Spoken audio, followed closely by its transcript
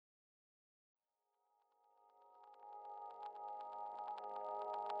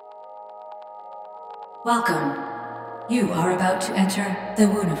Welcome. You are about to enter the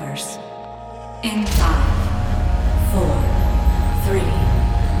Wooniverse. In 5, 4, 3,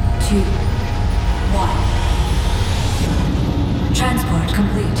 2, 1. Transport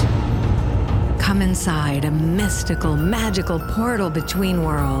complete. Come inside a mystical, magical portal between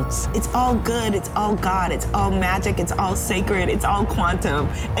worlds. It's all good, it's all God, it's all magic, it's all sacred, it's all quantum,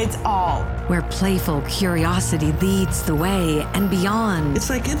 it's all. Where playful curiosity leads the way and beyond. It's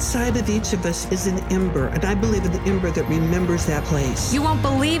like inside of each of us is an ember, and I believe in the ember that remembers that place. You won't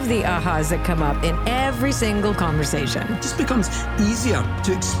believe the ahas that come up in every single conversation. It just becomes easier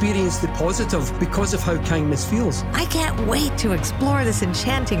to experience the positive because of how kindness feels. I can't wait to explore this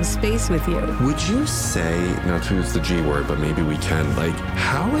enchanting space with you. Would you say, not to use the G word, but maybe we can, like,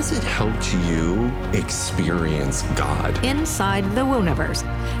 how has it helped you experience God? Inside the Wooniverse,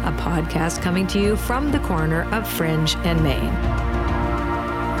 a podcast coming to you from the corner of Fringe and Maine.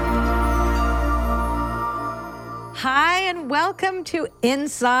 Hi, and welcome to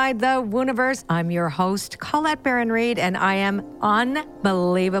Inside the Wooniverse. I'm your host, Colette Barron-Reed, and I am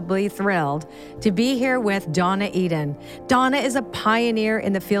unbelievably thrilled to be here with Donna Eden. Donna is a pioneer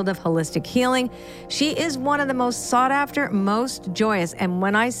in the field of holistic healing. She is one of the most sought after, most joyous, and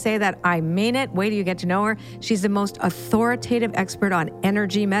when I say that, I mean it. Wait till you get to know her. She's the most authoritative expert on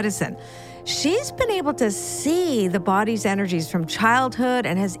energy medicine. She's been able to see the body's energies from childhood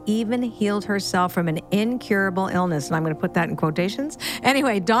and has even healed herself from an incurable illness. And I'm going to put that in quotations.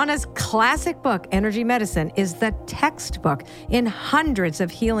 Anyway, Donna's classic book, Energy Medicine, is the textbook in hundreds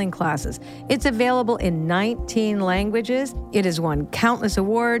of healing classes. It's available in 19 languages. It has won countless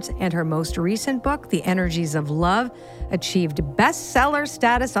awards, and her most recent book, The Energies of Love, achieved bestseller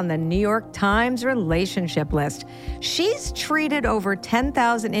status on the New York Times relationship list. She's treated over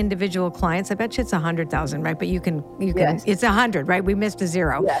 10,000 individual clients. I bet you it's 100,000, right? But you can, yes. It's 100, right? We missed a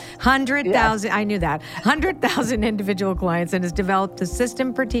zero. Yes. 100,000, yes. I knew that. 100,000 individual clients, and has developed a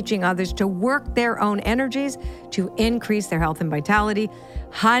system for teaching others to work their own energies to increase their health and vitality.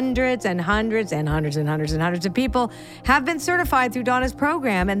 Hundreds and hundreds and hundreds and hundreds and hundreds of people have been certified through Donna's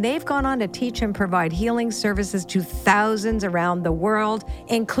program, and they've gone on to teach and provide healing services to thousands around the world,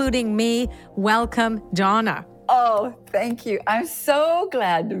 including me. Welcome, Donna. Oh, thank you. I'm so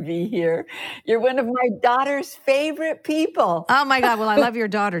glad to be here. You're one of my daughter's favorite people. Oh my God. Well, I love your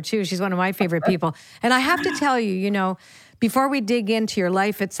daughter too. She's one of my favorite people. And I have to tell you, before we dig into your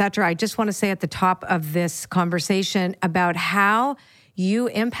life, et cetera, I just want to say at the top of this conversation about how you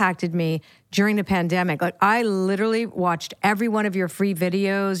impacted me during the pandemic. Like, I literally watched every one of your free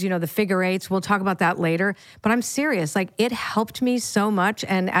videos, the figure eights. We'll talk about that later. But I'm serious. Like, it helped me so much.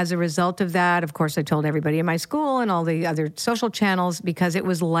 And as a result of that, of course, I told everybody in my school and all the other social channels, because it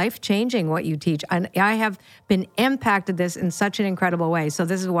was life-changing what you teach. And I have been impacted this in such an incredible way. So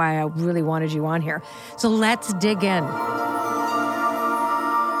this is why I really wanted you on here. So let's dig in.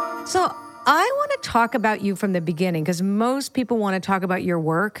 So I want to talk about you from the beginning, because most people want to talk about your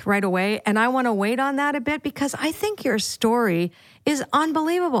work right away. And I want to wait on that a bit because I think your story is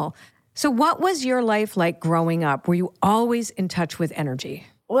unbelievable. So what was your life like growing up? Were you always in touch with energy?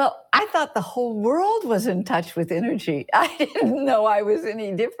 Well, I thought the whole world was in touch with energy. I didn't know I was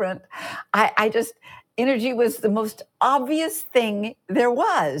any different. Energy was the most obvious thing there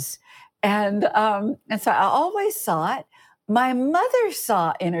was. And so I always saw it. My mother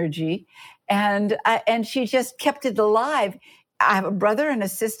saw energy, and she just kept it alive. I have a brother and a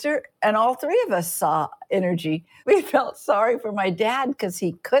sister, and all three of us saw energy. We felt sorry for my dad because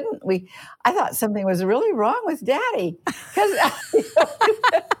he couldn't. I thought something was really wrong with Daddy because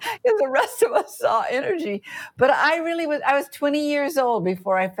the rest of us saw energy. But I was 20 years old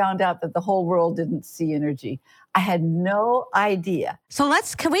before I found out that the whole world didn't see energy. I had no idea. So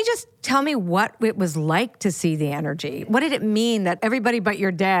can we just tell me what it was like to see the energy? What did it mean that everybody but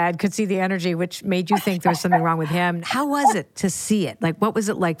your dad could see the energy, which made you think there was something wrong with him? How was it to see it? Like, what was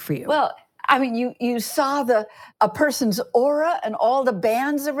it like for you? Well, I mean, you saw a person's aura and all the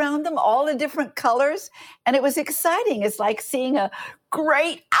bands around them, all the different colors, and it was exciting. It's like seeing a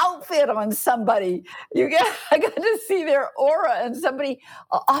great outfit on somebody. I got to see their aura, and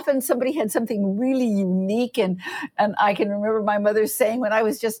often somebody had something really unique, and I can remember my mother saying when I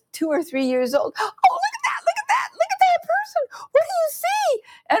was just 2 or 3 years old, "Oh, look at that person. What do you see?"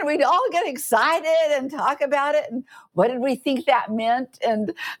 And we'd all get excited and talk about it, and what did we think that meant?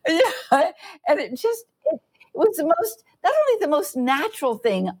 And it was not only the most natural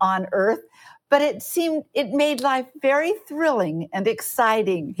thing on earth, but it made life very thrilling and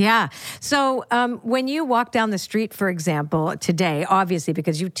exciting. Yeah. So when you walk down the street, for example, today, obviously,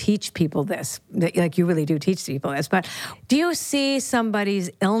 because you teach people this, like you really do teach people this, but do you see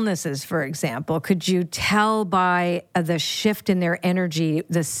somebody's illnesses, for example? Could you tell by the shift in their energy,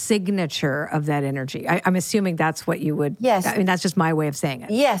 the signature of that energy? I'm assuming that's what you would. Yes. I mean, that's just my way of saying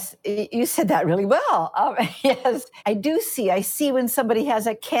it. Yes, you said that really well. Yes, I do see. I see when somebody has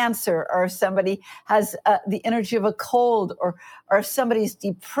a cancer, or somebody has the energy of a cold, or if somebody's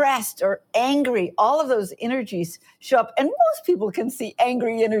depressed or angry. All of those energies show up. And most people can see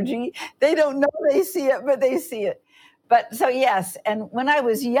angry energy. They don't know they see it, but they see it. But so, yes. And when I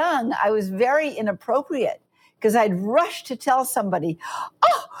was young, I was very inappropriate because I'd rush to tell somebody,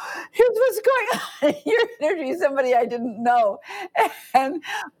 oh, here's what's going on. Your energy, somebody I didn't know.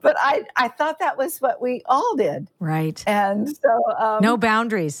 But I thought that was what we all did. Right. And so. No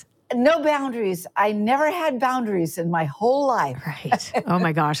boundaries. No boundaries. I never had boundaries in my whole life. Right. Oh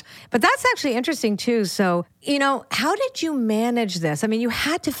my gosh. But that's actually interesting too. So, how did you manage this? I mean, you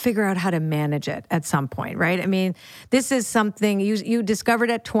had to figure out how to manage it at some point, right? I mean, this is something you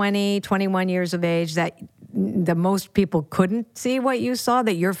discovered at 20, 21 years of age that the most people couldn't see what you saw,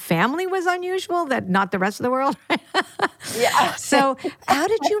 that your family was unusual, that not the rest of the world. Yeah. So how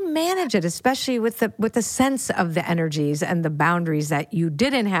did you manage it, especially with the sense of the energies and the boundaries that you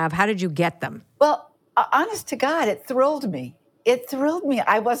didn't have? How did you get them? Well, honest to God, it thrilled me. It thrilled me.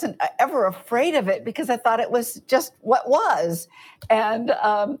 I wasn't ever afraid of it because I thought it was just what was. And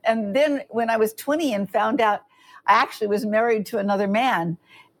then when I was 20 and found out I actually was married to another man,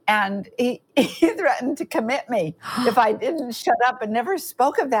 and he threatened to commit me if I didn't shut up and never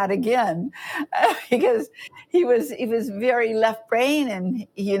spoke of that again, because he was very left brain, and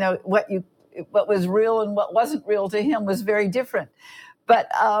what was real and what wasn't real to him was very different. But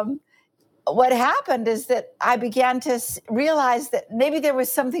what happened is that I began to realize that maybe there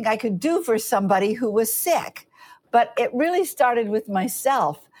was something I could do for somebody who was sick. But it really started with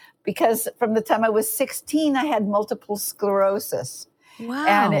myself, because from the time I was 16, I had multiple sclerosis. Wow.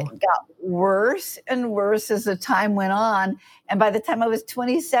 And it got worse and worse as the time went on. And by the time I was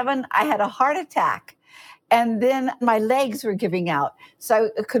 27, I had a heart attack. And then my legs were giving out.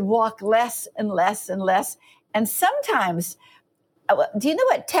 So I could walk less and less and less. And sometimes, do you know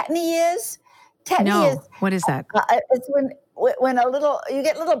what tetany is? No. What is that? It's when you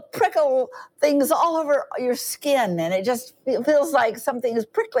get little prickle things all over your skin, and it just feels like something is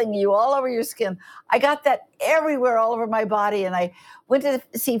prickling you all over your skin. I got that everywhere, all over my body, and I went to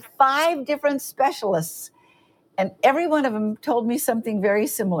see 5 different specialists, and every one of them told me something very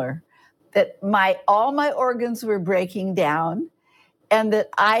similar, that all my organs were breaking down, and that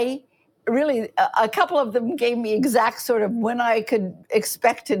a couple of them gave me exact sort of when I could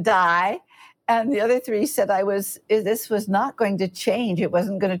expect to die. And the other 3 said this was not going to change. It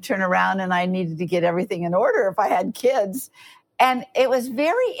wasn't going to turn around, and I needed to get everything in order if I had kids. And it was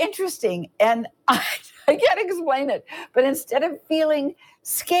very interesting. And I can't explain it. But instead of feeling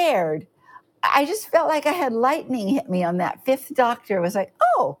scared, I just felt like I had lightning hit me on that 5th doctor. It was like,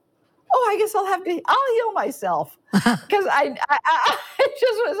 oh, I guess I'll heal myself. Because I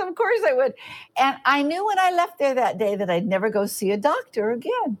just was, of course I would. And I knew when I left there that day that I'd never go see a doctor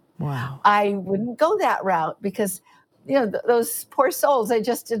again. Wow. I wouldn't go that route because, those poor souls, I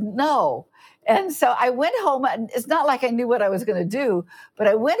just didn't know. And so I went home, and it's not like I knew what I was going to do, but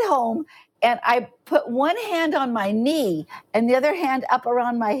I went home and I put one hand on my knee and the other hand up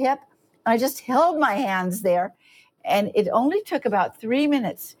around my hip. I just held my hands there, and it only took about 3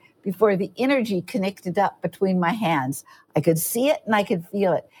 minutes before the energy connected up between my hands. I could see it and I could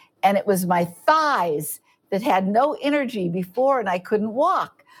feel it. And it was my thighs that had no energy before, and I couldn't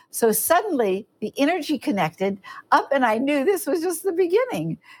walk. So suddenly the energy connected up, and I knew this was just the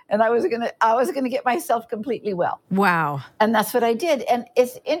beginning, and I was gonna get myself completely well. Wow. And that's what I did. And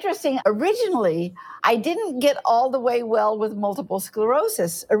it's interesting. Originally, I didn't get all the way well with multiple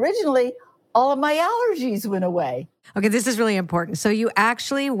sclerosis. Originally, all of my allergies went away. Okay, this is really important. So you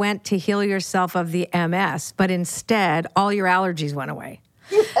actually went to heal yourself of the MS, but instead, all your allergies went away.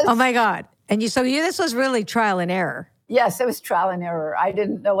 Yes. Oh my God. And this was really trial and error. Yes, it was trial and error. I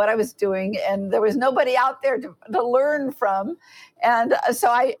didn't know what I was doing, and there was nobody out there to learn from. And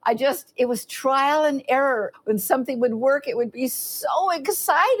so it was trial and error. When something would work, it would be so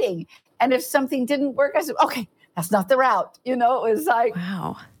exciting. And if something didn't work, I said, okay, that's not the route. It was like,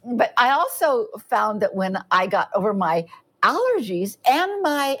 wow. But I also found that when I got over my allergies and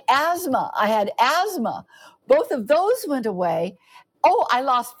my asthma, I had asthma, both of those went away. Oh, I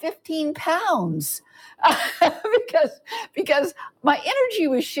lost 15 pounds because my energy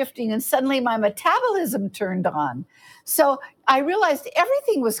was shifting and suddenly my metabolism turned on. So I realized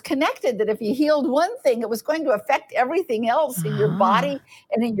everything was connected, that if you healed one thing, it was going to affect everything else in your body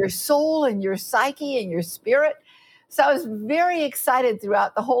and in your soul and your psyche and your spirit. So I was very excited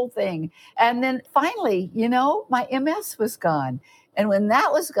throughout the whole thing. And then finally, my MS was gone. And when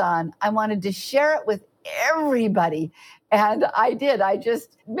that was gone, I wanted to share it with everybody. And I did. I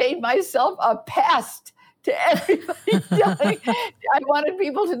just made myself a pest to everybody. I wanted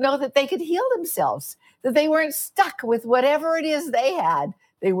people to know that they could heal themselves, that they weren't stuck with whatever it is they had.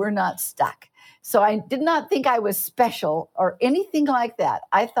 They were not stuck. So I did not think I was special or anything like that.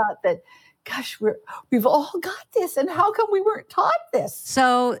 I thought that, gosh, we've all got this, and how come we weren't taught this?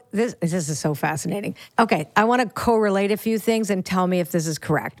 So this is so fascinating. Okay, I want to correlate a few things and tell me if this is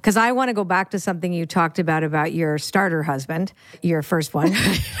correct, because I want to go back to something you talked about your starter husband, your first one.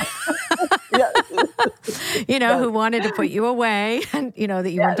 Who wanted to put you away and,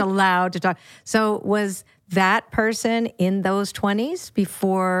 that you weren't allowed to talk. So was that person in those 20s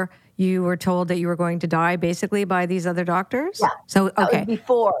before you were told that you were going to die, basically, by these other doctors? Yeah. So, okay.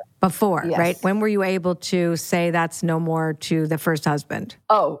 Before, yes. Right? When were you able to say that's no more to the first husband?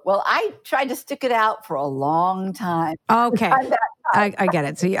 Oh, well, I tried to stick it out for a long time. Okay. I get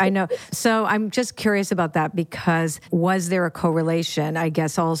it. So I know. So I'm just curious about that, because was there a correlation, I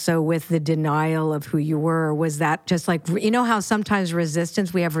guess, also with the denial of who you were? Or was that just like, how sometimes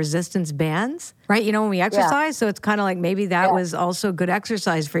we have resistance bands, right? When we exercise. Yeah. So it's kind of like maybe that was also good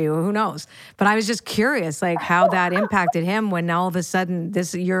exercise for you. Who knows? But I was just curious, like how that impacted him when all of a sudden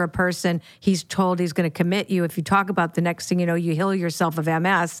you're a person, he's told he's going to commit you. If you talk about the next thing, you heal yourself of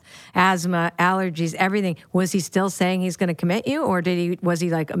MS, asthma, allergies, everything. Was he still saying he's going to commit you, or was he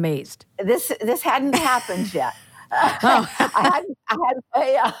like amazed? This hadn't happened yet. Oh.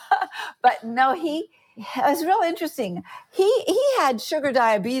 But no, it was real interesting. He had sugar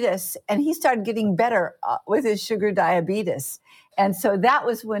diabetes, and he started getting better with his sugar diabetes. And so that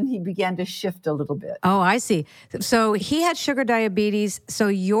was when he began to shift a little bit. Oh, I see. So he had sugar diabetes. So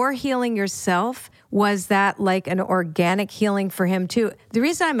you're healing yourself. Was that like an organic healing for him too? The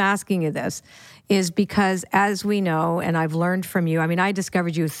reason I'm asking you this is because, as we know, and I've learned from you, I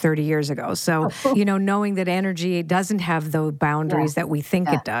discovered you 30 years ago. So, knowing that energy doesn't have those boundaries that we think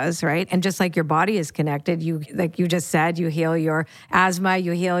it does, right? And just like your body is connected, like you just said, you heal your asthma,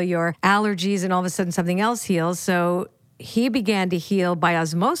 you heal your allergies, and all of a sudden something else heals. So he began to heal by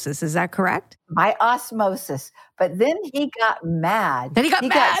osmosis. Is that correct? By osmosis. But then he got mad. Then he got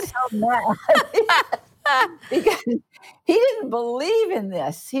got so mad. Because he didn't believe in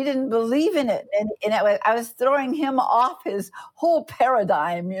this. He didn't believe in it. And I was throwing him off his whole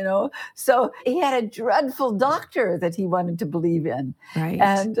paradigm, So he had a dreadful doctor that he wanted to believe in. Right.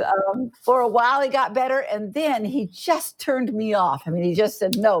 And for a while he got better. And then he just turned me off. He just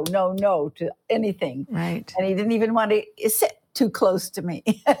said no to anything. Right. And he didn't even want to sit too close to me.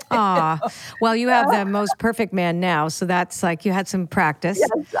 Well, you have the most perfect man now, so that's like you had some practice.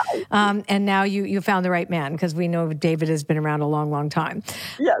 Yes, and now you found the right man, because we know David has been around a long, long time.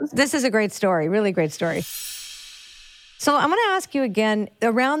 Yes. This is a great story, really great story. So I'm going to ask you again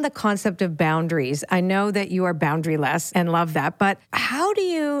around the concept of boundaries. I know that you are boundaryless and love that, but how do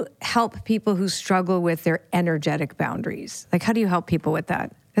you help people who struggle with their energetic boundaries? Like, how do you help people with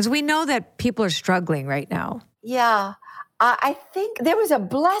that? Because we know that people are struggling right now. Yeah. I think there was a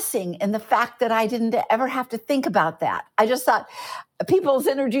blessing in the fact that I didn't ever have to think about that. I just thought people's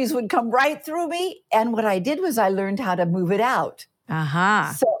energies would come right through me. And what I did was I learned how to move it out.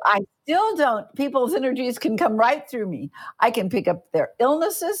 Uh-huh. So I still don't. People's energies can come right through me. I can pick up their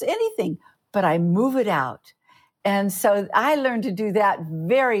illnesses, anything, but I move it out. And so I learned to do that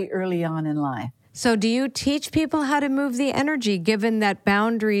very early on in life. So do you teach people how to move the energy, given that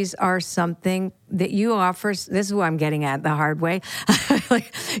boundaries are something that you offer? This is what I'm getting at the hard way.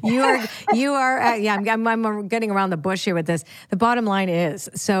 Like you are, I'm getting around the bush here with this. The bottom line is,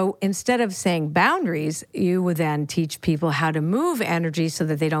 so instead of saying boundaries, you would then teach people how to move energy so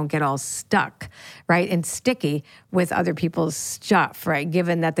that they don't get all stuck, right? And sticky with other people's stuff, right?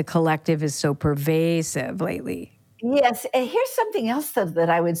 Given that the collective is so pervasive lately. Yes. And here's something else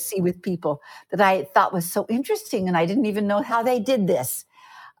that I would see with people that I thought was so interesting, and I didn't even know how they did this.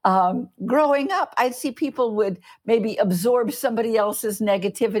 Growing up, I'd see people would maybe absorb somebody else's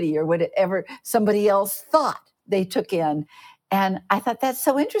negativity or whatever somebody else thought they took in. And I thought that's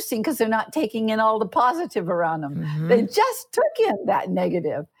so interesting because they're not taking in all the positive around them. Mm-hmm. They just took in that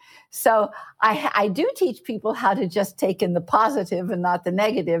negative. So I do teach people how to just take in the positive and not the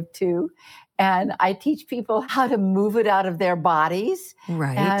negative too. And I teach people how to move it out of their bodies.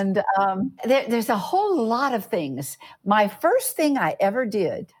 Right. And there's a whole lot of things. My first thing I ever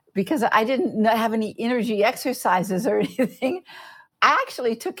did, because I didn't have any energy exercises or anything, I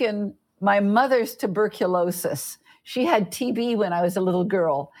actually took in my mother's tuberculosis. She had TB when I was a little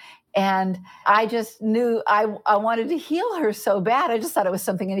girl. And I just knew I wanted to heal her so bad. I just thought it was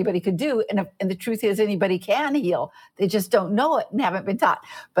something anybody could do. And the truth is, anybody can heal. They just don't know it and haven't been taught.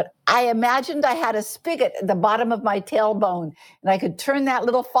 But I imagined I had a spigot at the bottom of my tailbone, and I could turn that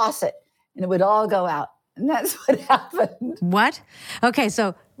little faucet, and it would all go out. And that's what happened. What? Okay.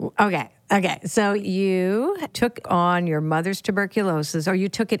 So you took on your mother's tuberculosis, or you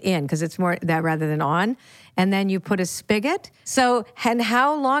took it in, because it's more that rather than on, and then you put a spigot. So, and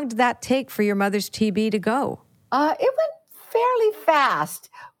how long did that take for your mother's TB to go? It went fairly fast.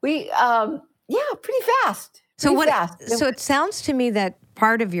 Pretty fast. So it sounds to me that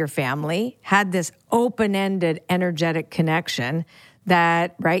part of your family had this open-ended energetic connection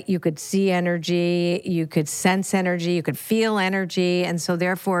that, right, you could see energy, you could sense energy, you could feel energy, and so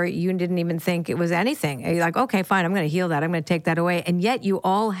therefore you didn't even think it was anything. You're like, okay, fine, I'm going to heal that, I'm going to take that away, and yet you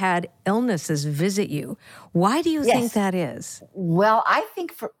all had illnesses visit you. Why do you think that is? Well, I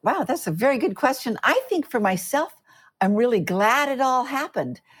think that's a very good question. I think for myself, I'm really glad it all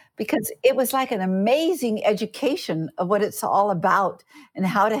happened, because it was like an amazing education of what it's all about and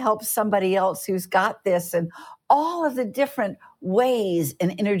how to help somebody else who's got this, and all of the different ways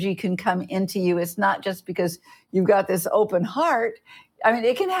an energy can come into you. It's not just because you've got this open heart. I mean,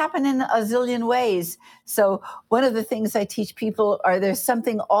 it can happen in a zillion ways. So one of the things I teach people there's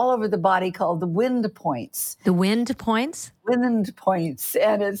something all over the body called the wind points. The wind points? Wind points.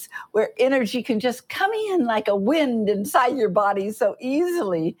 And it's where energy can just come in like a wind inside your body so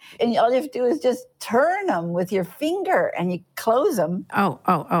easily. And all you have to do is just turn them with your finger and you close them. Oh,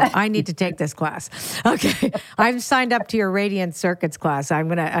 I need to take this class. Okay. I've signed up to your Radiant Circuits class. I'm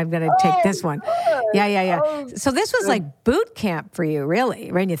gonna take this one. Good. Yeah. So this was like boot camp for you,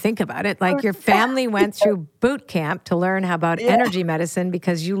 really, when you think about it. Like your family went through boot camp to learn about energy medicine,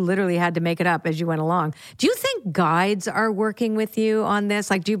 because you literally had to make it up as you went along. Do you think guides are working with you on this?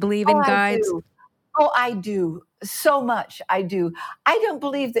 Like, do you believe in guides? I do. So much. I do. I don't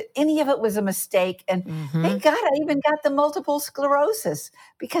believe that any of it was a mistake. And thank God I even got the multiple sclerosis,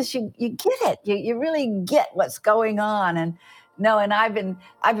 because you get it. You really get what's going on. And I've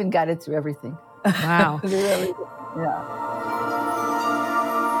been guided through everything. Wow. Really, yeah.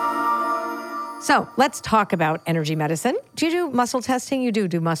 So let's talk about energy medicine. Do you do muscle testing? You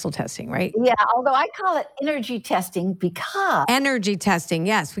do muscle testing, right? Yeah, although I call it energy testing because... Energy testing,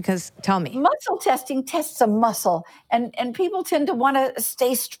 yes, because tell me. Muscle testing tests a muscle, and people tend to want to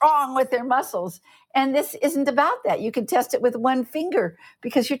stay strong with their muscles. And this isn't about that. You can test it with one finger,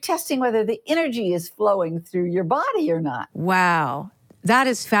 because you're testing whether the energy is flowing through your body or not. Wow. That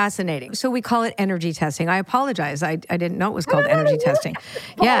is fascinating. So we call it energy testing. I apologize. I didn't know it was called energy testing.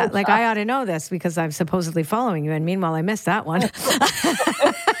 Yeah, like I ought to know this, because I'm supposedly following you. And meanwhile, I missed that one.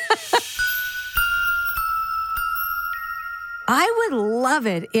 I would love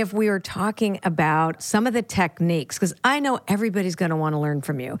it if we were talking about some of the techniques, because I know everybody's going to want to learn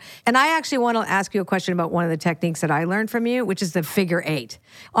from you. And I actually want to ask you a question about one of the techniques that I learned from you, which is the figure 8.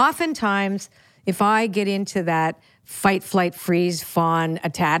 Oftentimes, if I get into that fight, flight, freeze, fawn,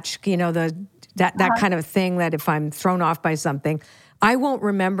 attach, that kind of thing, that if I'm thrown off by something, I won't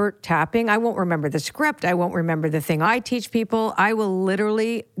remember tapping. I won't remember the script. I won't remember the thing I teach people. I will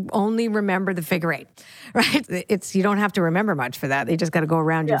literally only remember the figure 8, right? You don't have to remember much for that. You just got to go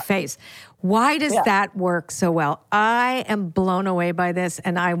around your face. Why does that work so well? I am blown away by this,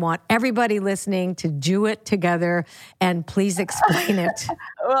 and I want everybody listening to do it together, and please explain it.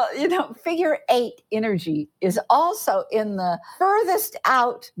 Well, figure 8 energy is also in the furthest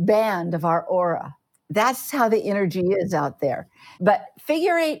out band of our aura. That's how the energy is out there. But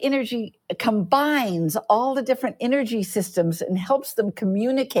figure 8 energy combines all the different energy systems and helps them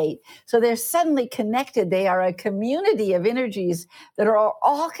communicate. So they're suddenly connected. They are a community of energies that are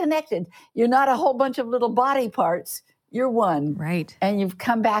all connected. You're not a whole bunch of little body parts. You're one. Right. And you've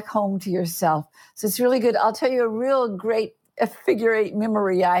come back home to yourself. So it's really good. I'll tell you a real great figure 8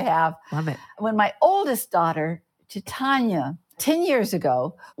 memory I have. Love it. When my oldest daughter, Titania, 10 years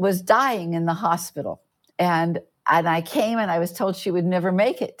ago, was dying in the hospital. And I came and I was told she would never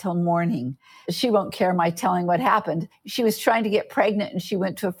make it till morning. She won't care my telling what happened. She was trying to get pregnant, and she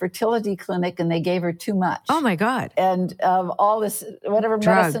went to a fertility clinic, and they gave her too much. Oh, my God. And all this, whatever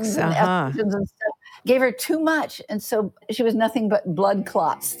drugs, medicines and estrogens and stuff, gave her too much. And so she was nothing but blood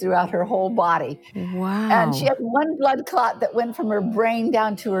clots throughout her whole body. Wow. And she had one blood clot that went from her brain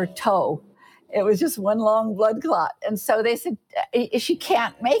down to her toe. It was just one long blood clot. And so they said, she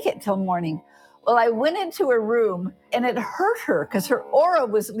can't make it till morning. Well, I went into her room and it hurt her because her aura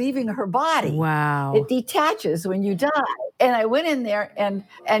was leaving her body. Wow. It detaches when you die. And I went in there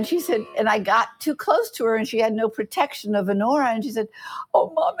and she said, and I got too close to her and she had no protection of an aura. And she said,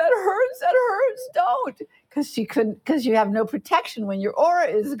 oh, Mom, that hurts, don't. Because you have no protection when your aura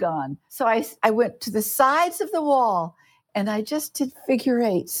is gone. So I went to the sides of the wall and I just did figure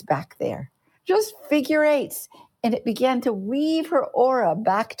eights back there, just figure eights. And it began to weave her aura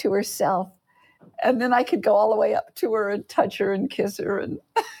back to herself. And then I could go all the way up to her and touch her and kiss her. And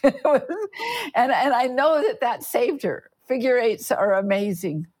I know that saved her. Figure eights are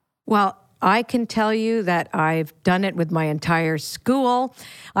amazing. Well, I can tell you that I've done it with my entire school.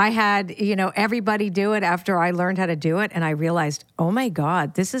 I had, everybody do it after I learned how to do it. And I realized, oh my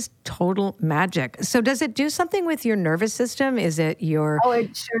God, this is total magic. So does it do something with your nervous system? Is it your... Oh,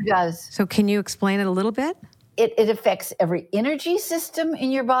 it sure does. So can you explain it a little bit? It affects every energy system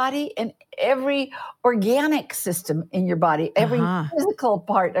in your body and every organic system in your body, every physical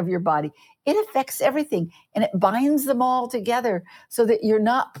part of your body. It affects everything and it binds them all together so that you're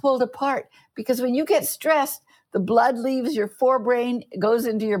not pulled apart. Because when you get stressed, the blood leaves your forebrain, goes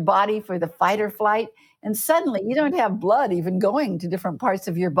into your body for the fight or flight. And suddenly you don't have blood even going to different parts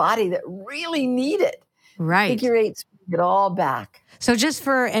of your body that really need it. Right. Figure eights bring it all back. So just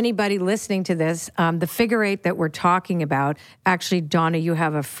for anybody listening to this, the figure eight that we're talking about, actually, Donna, you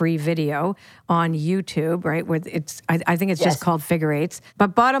have a free video on YouTube, right? Where I think it's just called figure eights.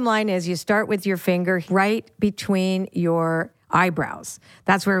 But bottom line is you start with your finger right between your eyebrows.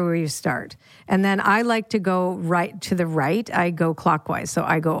 That's where you start. And then I like to go right to the right. I go clockwise. So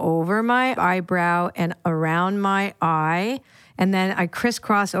I go over my eyebrow and around my eye. And then I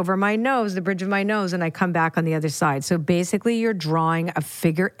crisscross over my nose, the bridge of my nose, and I come back on the other side. So basically you're drawing a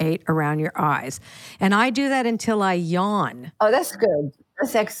figure eight around your eyes. And I do that until I yawn. Oh, that's good.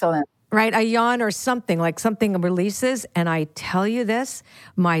 That's excellent. Right? I yawn or something, like something releases. And I tell you this,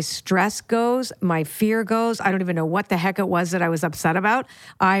 my stress goes, my fear goes. I don't even know what the heck it was that I was upset about.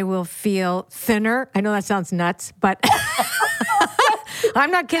 I will feel thinner. I know that sounds nuts, but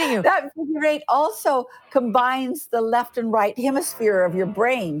I'm not kidding you. That figure eight also combines the left and right hemisphere of your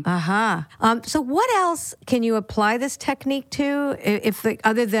brain. So what else can you apply this technique to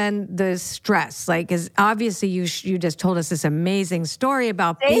other than the stress? Like, is obviously you just told us this amazing story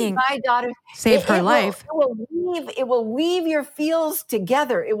about my daughter. Saved her life. It will weave your fields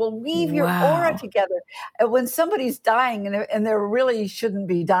together. It will weave your aura together. And when somebody's dying and they really shouldn't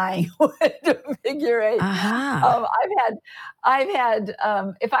be dying to figure eight. I've had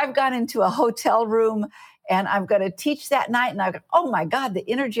if I've gone into a hotel room and I'm going to teach that night and I go, oh my God, the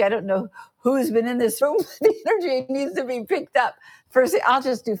energy, I don't know who's been in this room. The energy needs to be picked up. First, I'll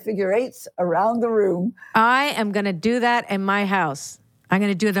just do figure eights around the room. I am going to do that in my house. I'm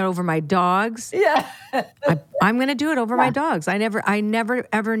going to do that over my dogs. Yeah. I'm going to do it over my dogs. I never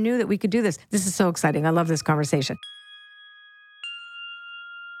ever knew that we could do this. This is so exciting. I love this conversation.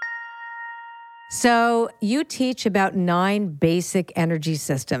 So you teach about 9 basic energy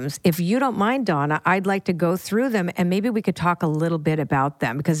systems. If you don't mind, Donna, I'd like to go through them and maybe we could talk a little bit about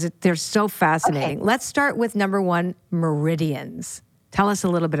them because they're so fascinating. Okay. Let's start with number 1, meridians. Tell us a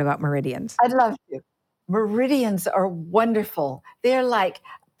little bit about meridians. I'd love to. Meridians are wonderful. They're like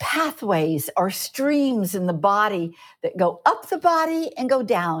pathways or streams in the body that go up the body and go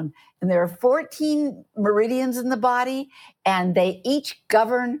down. And there are 14 meridians in the body and they each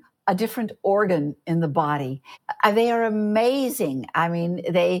govern a different organ in the body. They are amazing. I mean,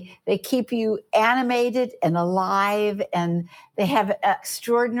 they keep you animated and alive, and they have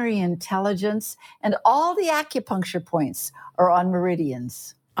extraordinary intelligence, and all the acupuncture points are on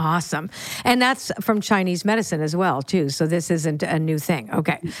meridians. Awesome. And that's from Chinese medicine as well, too. So this isn't a new thing.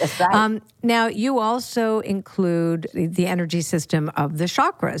 Okay. That's right. Now, you also include the energy system of the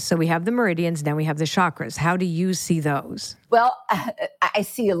chakras. So we have the meridians, then we have the chakras. How do you see those? Well, I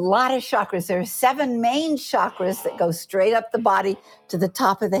see a lot of chakras. There are 7 main chakras that go straight up the body to the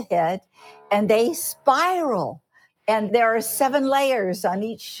top of the head, and they spiral. And there are 7 layers on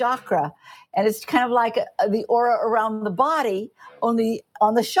each chakra. And it's kind of like the aura around the body, only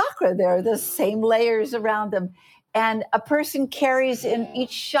on the chakra, there are the same layers around them. And a person carries in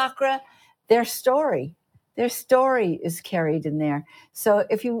each chakra their story. Their story is carried in there. So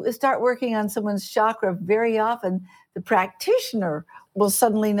if you start working on someone's chakra, very often the practitioner will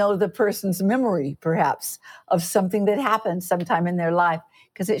suddenly know the person's memory, perhaps, of something that happened sometime in their life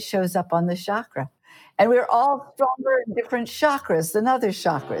because it shows up on the chakra. And we're all stronger in different chakras than other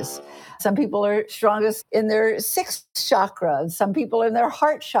chakras. Some people are strongest in their sixth chakra, some people in their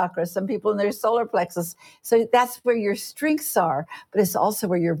heart chakra, some people in their solar plexus. So that's where your strengths are, but it's also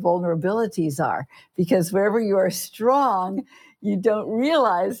where your vulnerabilities are. Because wherever you are strong, you don't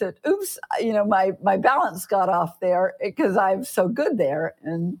realize that, oops, my balance got off there because I'm so good there.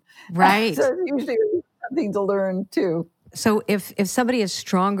 And right. So it's usually something to learn too. So if somebody is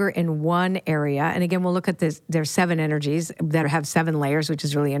stronger in one area, and again, we'll look at this, there's 7 energies that have 7 layers, which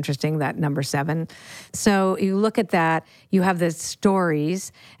is really interesting, that number 7. So you look at that, you have the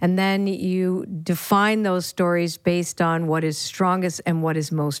stories, and then you define those stories based on what is strongest and what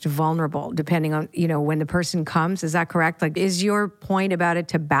is most vulnerable, depending on, when the person comes. Is that correct? Like, is your point about it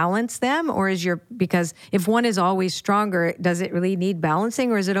to balance them, or because if one is always stronger, does it really need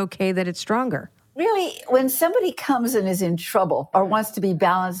balancing, or is it okay that it's stronger? Really, when somebody comes and is in trouble or wants to be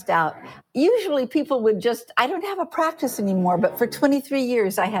balanced out, usually people would I don't have a practice anymore, but for 23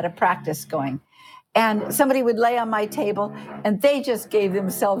 years I had a practice going. And somebody would lay on my table and they just gave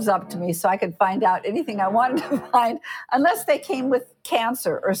themselves up to me so I could find out anything I wanted to find, unless they came with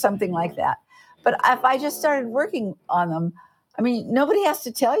cancer or something like that. But if I just started working on them, nobody has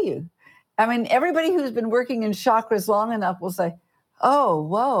to tell you. Everybody who's been working in chakras long enough will say, oh,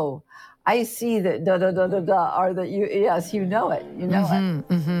 whoa, I see that or that yes, you know it. You know it.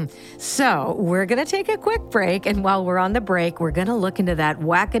 Mm-hmm. So we're going to take a quick break. And while we're on the break, we're going to look into that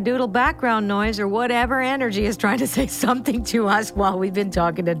wackadoodle background noise or whatever energy is trying to say something to us while we've been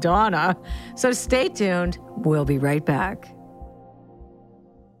talking to Donna. So stay tuned. We'll be right back.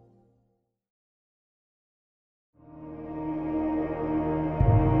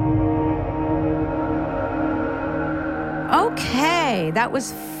 Okay, that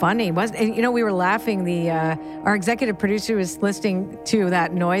was funny, wasn't it? We were laughing. Our executive producer was listening to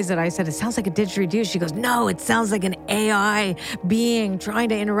that noise that I said, it sounds like a didgeridoo. She goes, no, it sounds like an AI being trying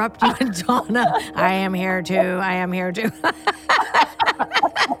to interrupt you. And Donna, I am here too.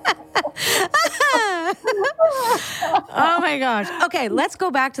 Oh my gosh. Okay, let's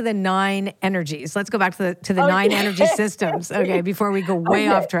go back to the 9 energies. Let's go back to the 9 energy systems, okay, before we go way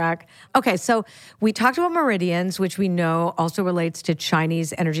off track. Okay, so we talked about meridians, which we know also relates to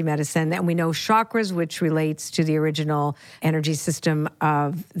Chinese energy medicine, and we know chakras, which relates to the original energy system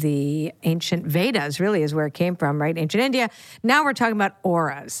of the ancient Vedas, really is where it came from, right? Ancient India. Now we're talking about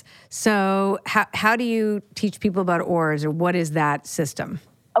auras. So how do you teach people about auras, or what is that system?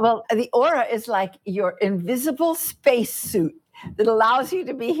 Well, the aura is like your invisible spacesuit that allows you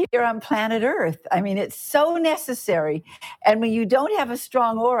to be here on planet Earth. It's so necessary. And when you don't have a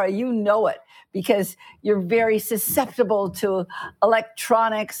strong aura, you know it, because you're very susceptible to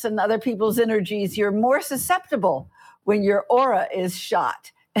electronics and other people's energies. You're more susceptible when your aura is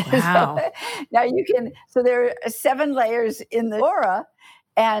shot. Wow. So there are 7 layers in the aura,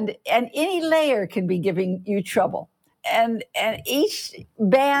 and any layer can be giving you trouble. And each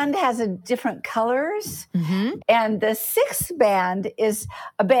band has a different colors. Mm-hmm. And the 6th band is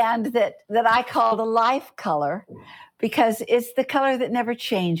a band that I call the life color, because it's the color that never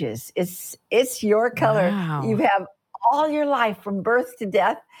changes. It's your color. Wow. You have all your life from birth to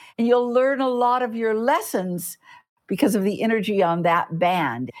death, and you'll learn a lot of your lessons because of the energy on that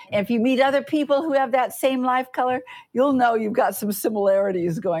band. And if you meet other people who have that same life color, you'll know you've got some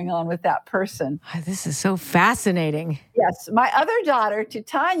similarities going on with that person. This is so fascinating. Yes. My other daughter,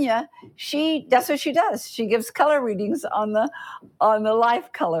 Titania, that's what she does. She gives color readings on the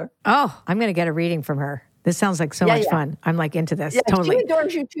life color. Oh, I'm going to get a reading from her. This sounds like so much fun. I'm like into this. Yeah, totally. She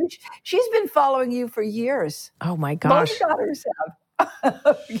adores you too. She's been following you for years. Oh my gosh. Both daughters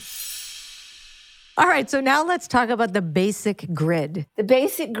have. All right, so now let's talk about the basic grid. The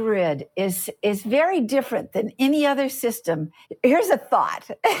basic grid is very different than any other system. Here's a thought.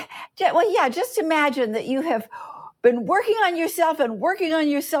 Just imagine that you have been working on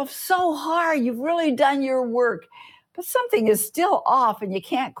yourself so hard. You've really done your work, but something is still off and you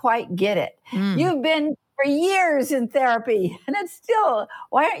can't quite get it. You've been for years in therapy, and it's still,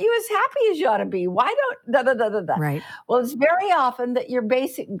 why aren't you as happy as you ought to be? Why don't, Right. Well, it's very often that your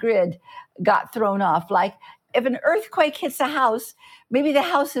basic grid got thrown off. Like if an earthquake hits a house, maybe the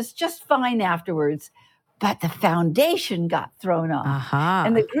house is just fine afterwards, but the foundation got thrown off. Uh-huh.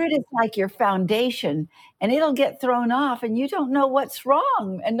 And the grid is like your foundation, and it'll get thrown off, and you don't know what's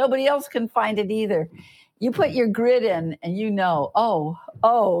wrong, and nobody else can find it either. You put your grid in and you know, oh,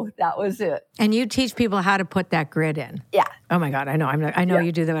 Oh, that was it. And you teach people how to put that grid in. Yeah. Oh my God, I know. I know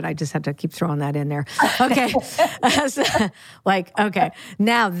you do that. I just had to keep throwing that in there. Okay. Okay.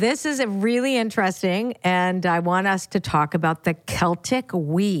 Now, this is really interesting, and I want us to talk about the Celtic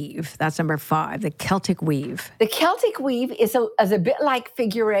weave. That's number 5, the Celtic weave. The Celtic weave is a bit like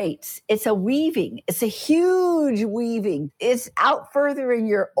figure eights. It's a weaving. It's a huge weaving. It's out further in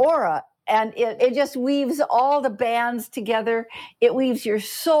your aura. And it just weaves all the bands together. It weaves your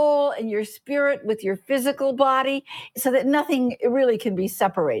soul and your spirit with your physical body so that nothing really can be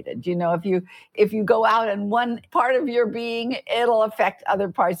separated. You know, if you go out in one part of your being, it'll affect other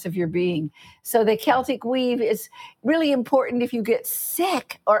parts of your being. So the Celtic weave is really important if you get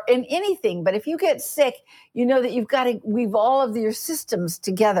sick or in anything. But if you get sick, you know that you've got to weave all of your systems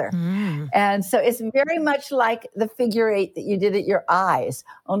together. And so it's very much like the figure eight that you did at your eyes,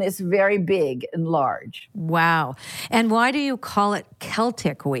 only it's very big and large. Wow. And why do you call it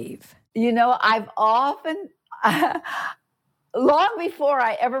Celtic weave? You know, I've often, long before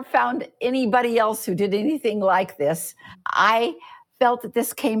I ever found anybody else who did anything like this, I felt that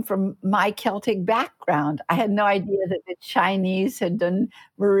this came from my Celtic background. I had no idea that the Chinese had done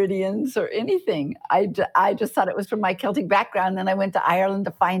meridians or anything. I just thought it was from my Celtic background. Then I went to Ireland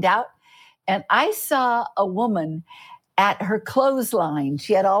to find out. And I saw a woman at her clothesline.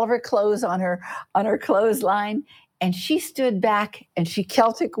 She had all of her clothes on her clothesline, and she stood back and she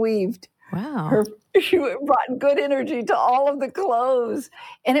Celtic weaved. Wow. She brought good energy to all of the clothes.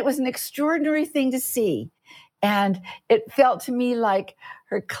 And it was an extraordinary thing to see. And it felt to me like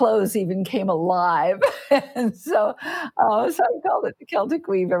her clothes even came alive. And so I called it the Celtic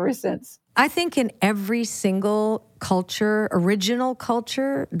weave ever since. I think in every single culture, original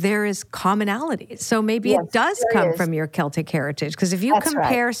culture, there is commonality. So maybe it does come from your Celtic heritage. Because if you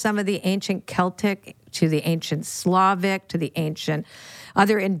compare some of the ancient Celtic to the ancient Slavic, to the ancient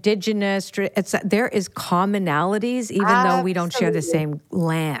other indigenous, there is commonalities, even though we don't share the same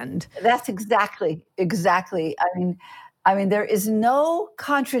land. That's exactly. I mean, there is no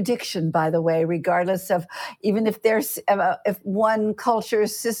contradiction, by the way, regardless of even if if one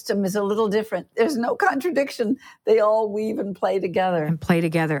culture's system is a little different, there's no contradiction. They all weave and play together.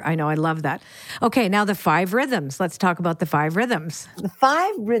 I know. I love that. Okay. Now the 5 rhythms. Let's talk about the 5 rhythms. The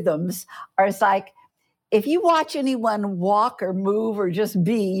 5 rhythms are like, if you watch anyone walk or move or just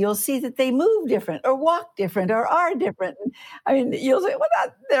be, you'll see that they move different or walk different or are different. I mean, you'll say,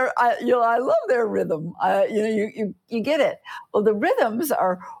 well, I love their rhythm. You get it. Well, the rhythms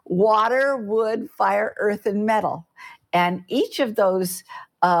are water, wood, fire, earth, and metal. And each of those,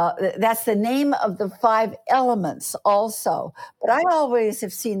 that's the name of the 5 elements also. But I always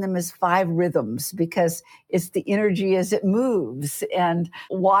have seen them as 5 rhythms because it's the energy as it moves. And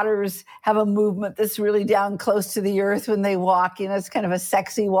waters have a movement that's really down close to the earth when they walk. You know, it's kind of a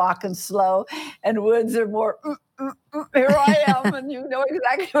sexy walk and slow. And woods are more, here I am, and you know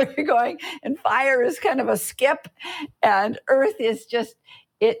exactly where you're going. And fire is kind of a skip. And earth is just,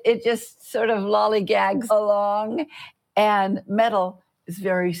 it just sort of lollygags along. And metal is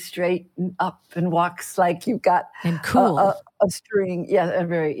very straight and up and walks like you've got and cool a string. Yeah,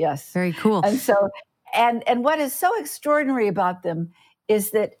 very cool. And so, and what is so extraordinary about them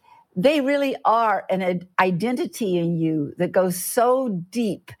is that they really are an identity in you that goes so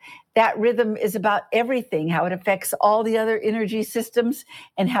deep. That rhythm is about everything, how it affects all the other energy systems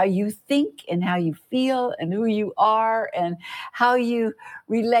and how you think and how you feel and who you are and how you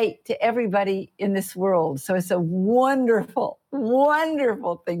relate to everybody in this world. So it's a wonderful,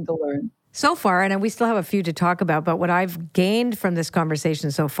 wonderful thing to learn. So far, and we still have a few to talk about, but what I've gained from this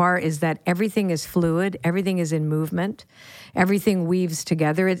conversation so far is that everything is fluid, everything is in movement, everything weaves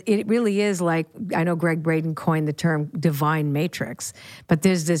together. It really is like, I know Greg Braden coined the term divine matrix, but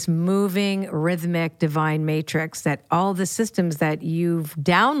there's this moving, rhythmic, divine matrix that all the systems that you've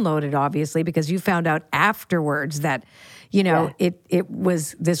downloaded, obviously, because you found out afterwards that, you know,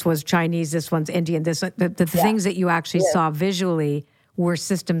 this was Chinese, this one's Indian, the things that you actually saw visually were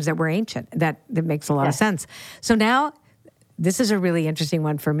systems that were ancient. That makes a lot of sense. So now, this is a really interesting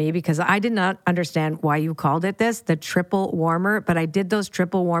one for me because I did not understand why you called it this, the triple warmer, but I did those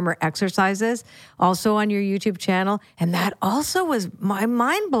triple warmer exercises also on your YouTube channel, and that also was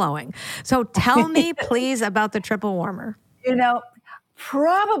mind-blowing. So tell me, please, about the triple warmer. You know,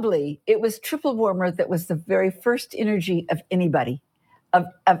 probably it was triple warmer that was the very first energy of anybody, of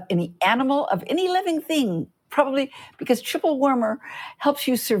any animal, of any living thing probably because triple warmer helps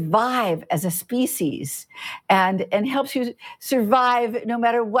you survive as a species and helps you survive no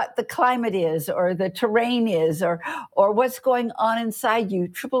matter what the climate is or the terrain is or what's going on inside you.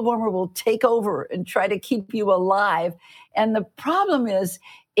 Triple warmer will take over and try to keep you alive. And the problem is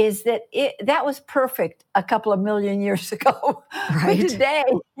that that was perfect a couple of million years ago. Right. But today,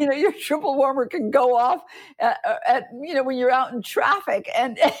 your triple warmer can go off at when you're out in traffic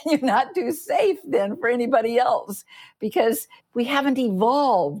and you're not too safe then for anybody else because we haven't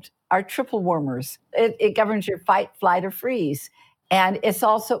evolved our triple warmers. It governs your fight, flight, or freeze. And it's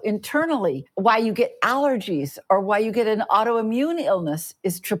also internally why you get allergies or why you get an autoimmune illness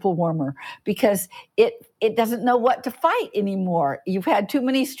is triple warmer because it doesn't know what to fight anymore. You've had too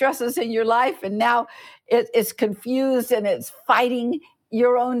many stresses in your life and now it's confused and it's fighting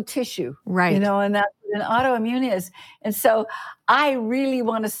your own tissue. Right. And that's what an autoimmune is. And so I really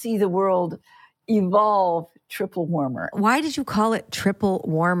want to see the world evolve triple warmer. Why did you call it triple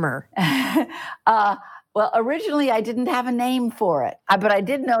warmer? Well, originally I didn't have a name for it, but I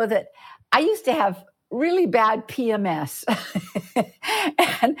did know that I used to have really bad PMS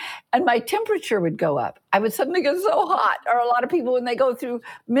and my temperature would go up. I would suddenly get so hot, or a lot of people when they go through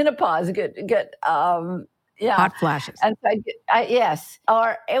menopause get hot flashes. And so yes,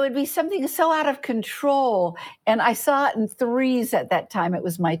 or it would be something so out of control. And I saw it in threes at that time. It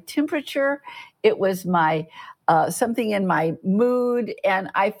was my temperature, it was my something in my mood, and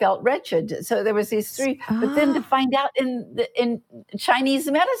I felt wretched. So there was these three. But then to find out in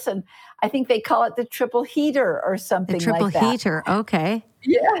Chinese medicine, I think they call it the triple heater or something like that. The triple heater, okay.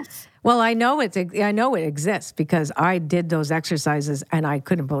 Yes. Well, I know it exists because I did those exercises and I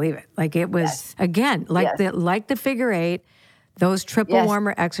couldn't believe it. Like it was again like the figure eight. Those triple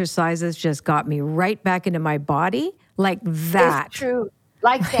warmer exercises just got me right back into my body like that. It's true.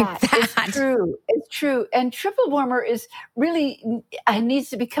 Like that. It's true. It's true. And triple warmer is really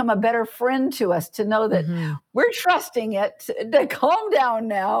needs to become a better friend to us to know that we're trusting it to calm down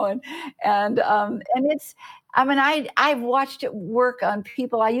now. And it's, I've watched it work on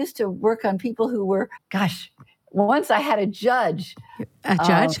people. I used to work on people who were, once I had a judge. A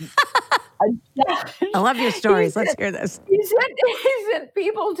judge? I love your stories. Let's hear this. He sent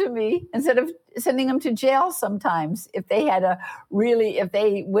people to me instead of sending them to jail sometimes if they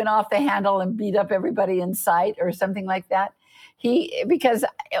went off the handle and beat up everybody in sight or something like that. Because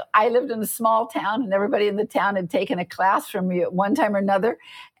I lived in a small town and everybody in the town had taken a class from me at one time or another.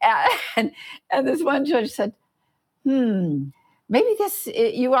 And this one judge said, maybe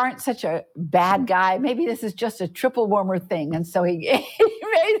you aren't such a bad guy. Maybe this is just a triple warmer thing. And so he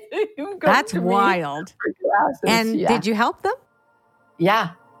made him go. That's wild. And did you help them?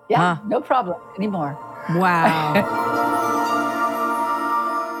 Yeah. No problem anymore. Wow.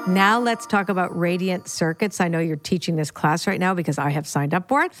 Now let's talk about radiant circuits. I know you're teaching this class right now because I have signed up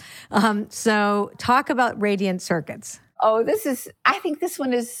for it. So talk about radiant circuits. Oh, I think this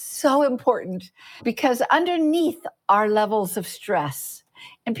one is so important because underneath are levels of stress.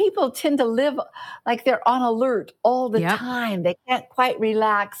 And people tend to live like they're on alert all the time. They can't quite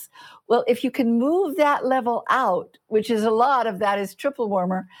relax. Well, if you can move that level out, which is a lot of that is triple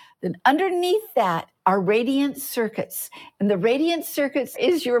warmer, then underneath that are radiant circuits. And the radiant circuits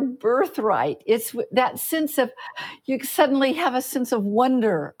is your birthright. It's that sense of, you suddenly have a sense of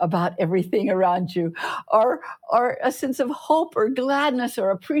wonder about everything around you, or a sense of hope or gladness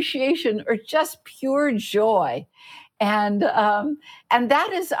or appreciation or just pure joy. And that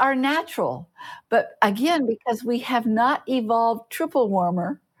is our natural. But again, because we have not evolved triple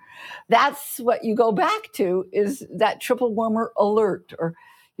warmer, that's what you go back to is that triple warmer alert or,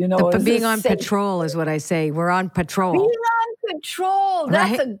 being on patrol is what I say. We're on patrol. Being on patrol.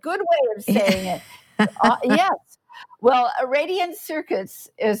 That's a good way of saying it. Yes. Well, radiant circuits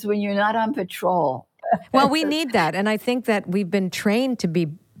is when you're not on patrol. Well, we need that. And I think that we've been trained to be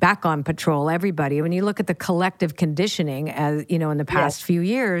back on patrol, everybody. When you look at the collective conditioning, as in the past few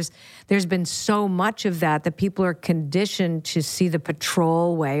years, there's been so much of that people are conditioned to see the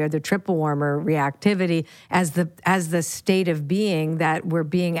patrol way or the triple warmer reactivity as the state of being that we're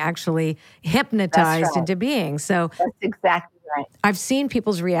being actually hypnotized into being. So that's exactly right. I've seen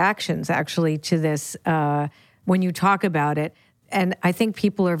people's reactions actually to this when you talk about it. And I think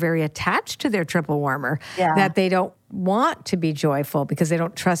people are very attached to their triple warmer, that they don't want to be joyful because they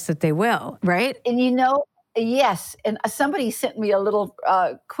don't trust that they will, right? And yes. And somebody sent me a little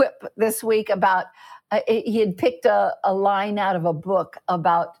quip this week about, he had picked a line out of a book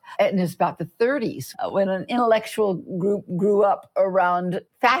and it's about the 30s, when an intellectual group grew up around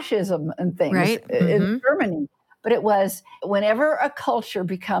fascism and things in Germany. But it was, whenever a culture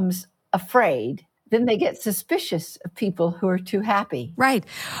becomes afraid, then they get suspicious of people who are too happy. Right.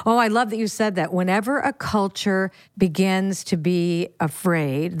 Oh, I love that you said that. Whenever a culture begins to be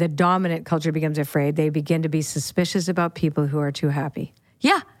afraid, the dominant culture becomes afraid, they begin to be suspicious about people who are too happy.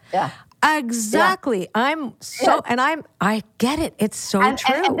 Yeah. Yeah. Exactly. I get it. It's so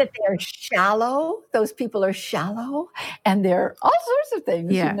true. And that they're shallow. Those people are shallow, and they're all sorts of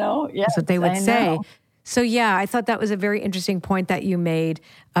things, Yeah. Yes, That's what they would I say. know. So, yeah, I thought that was a very interesting point that you made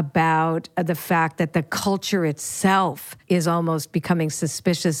about the fact that the culture itself is almost becoming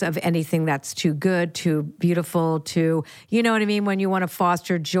suspicious of anything that's too good, too beautiful, too, you know what I mean, when you want to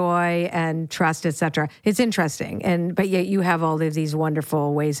foster joy and trust, et cetera. It's interesting. But yet you have all of these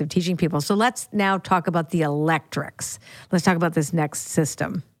wonderful ways of teaching people. So let's now talk about the electrics. Let's talk about this next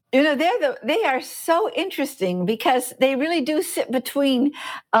system. They are so interesting because they really do sit between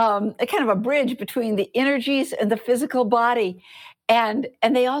a kind of a bridge between the energies and the physical body. And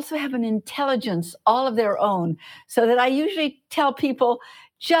they also have an intelligence all of their own. So that I usually tell people,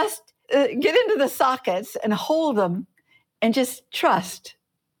 just get into the sockets and hold them and just trust.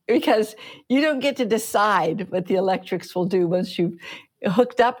 Because you don't get to decide what the electrics will do once you've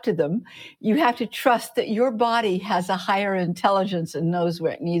hooked up to them. You have to trust that your body has a higher intelligence and knows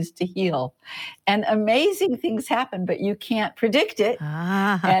where it needs to heal. And amazing things happen, but you can't predict it.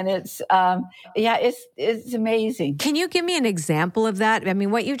 And it's amazing. Can you give me an example of that? I mean,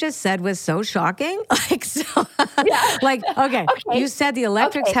 what you just said was so shocking. Okay, you said the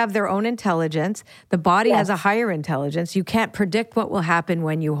electrics have their own intelligence. The body has a higher intelligence. You can't predict what will happen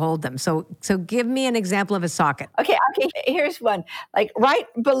when you hold them. So give me an example of a socket. Okay, here's one. Like right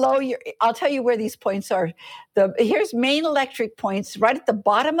below I'll tell you where these points are. Here's main electric points right at the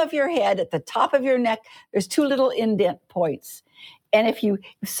bottom of your head, at the top of your neck. There's two little indent points. And if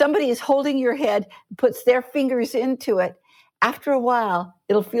somebody is holding your head, puts their fingers into it, after a while,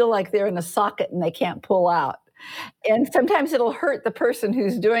 it'll feel like they're in a socket and they can't pull out. And sometimes it'll hurt the person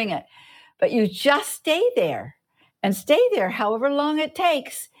who's doing it. But you just stay there and stay there however long it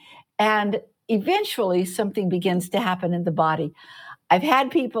takes. And eventually something begins to happen in the body. I've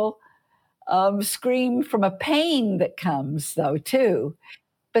had people scream from a pain that comes, though, too.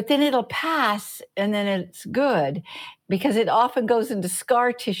 But then it'll pass, and then it's good, because it often goes into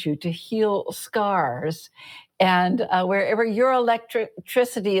scar tissue to heal scars. And wherever your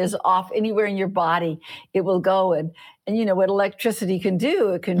electricity is off anywhere in your body, it will go. And you know what electricity can do?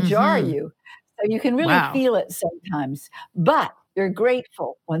 It can jar you. So you can really feel it sometimes. But you're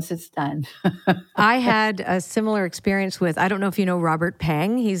grateful once it's done. I had a similar experience with, I don't know if you know Robert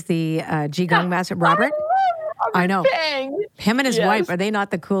Pang. He's the Qigong master. Robert? I know. Pang. Him and his wife, are they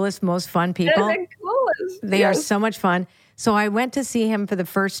not the coolest, most fun people? They're the coolest. They are so much fun. So I went to see him for the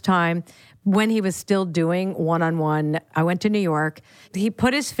first time when he was still doing one-on-one. I went to New York. He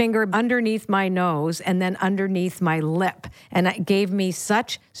put his finger underneath my nose and then underneath my lip. And it gave me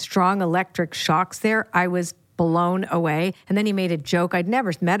such strong electric shocks there. I was blown away. And then he made a joke. I'd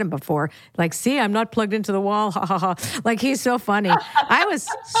never met him before. Like, see, I'm not plugged into the wall. Ha, ha, ha. Like, he's so funny. I was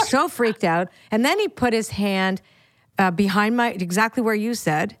so freaked out. And then he put his hand behind exactly where you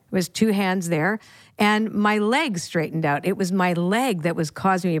said. It was two hands there. And my leg straightened out. It was my leg that was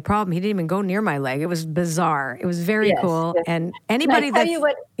causing me a problem. He didn't even go near my leg. It was bizarre. It was very cool. Yes. And anybody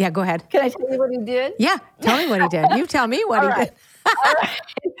yeah, go ahead. Can I tell you what he did? Yeah, tell me what he did. You tell me what he did. All right.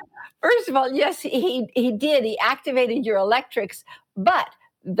 First of all, yes, he did. He activated your electrics, but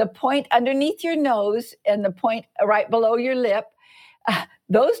the point underneath your nose and the point right below your lip,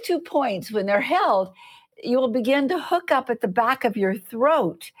 those 2 points, when they're held, you will begin to hook up at the back of your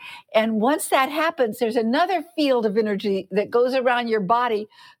throat. And once that happens, there's another field of energy that goes around your body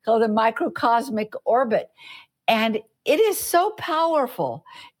called the microcosmic orbit. And it is so powerful.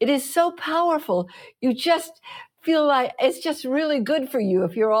 It is so powerful. You just feel like it's just really good for you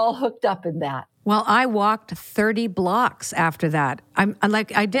if you're all hooked up in that. Well, I walked 30 blocks after that. I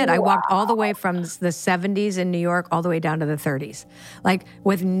did. I walked all the way from the 70s in New York all the way down to the 30s. Like,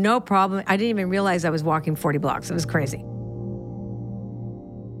 with no problem. I didn't even realize I was walking 40 blocks. It was crazy.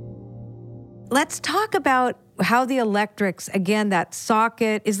 Let's talk about how the electrics, again, that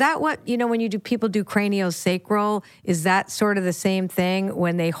socket, is that what, when people do craniosacral, is that sort of the same thing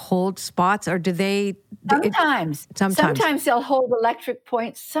when they hold spots, or do they? Sometimes they'll hold electric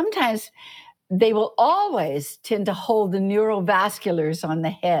points. Sometimes they will always tend to hold the neurovasculars on the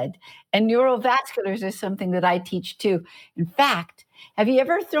head. And neurovasculars is something that I teach too. In fact, Have you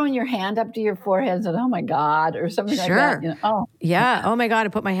ever thrown your hand up to your forehead and said, "Oh my God," or something like that? Oh, yeah. Oh my God, I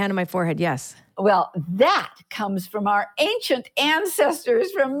put my hand on my forehead. Yes. Well, that comes from our ancient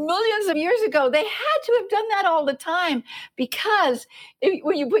ancestors from millions of years ago. They had to have done that all the time because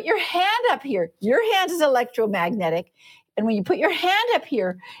when you put your hand up here, your hand is electromagnetic. And when you put your hand up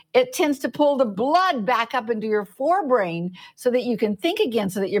here, it tends to pull the blood back up into your forebrain so that you can think again,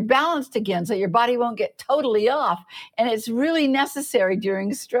 so that you're balanced again, so your body won't get totally off. And it's really necessary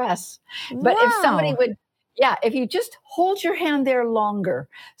during stress. But if somebody would, if you just hold your hand there longer.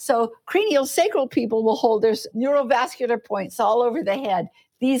 So cranial sacral people will hold their neurovascular points all over the head.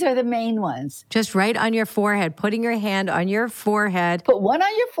 These are the main ones. Just right on your forehead, putting your hand on your forehead. Put one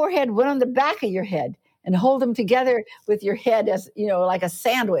on your forehead, one on the back of your head. And hold them together with your head as, like a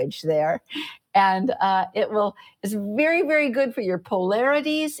sandwich there. And it's very, very good for your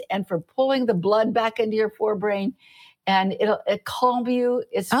polarities and for pulling the blood back into your forebrain. And it'll calm you.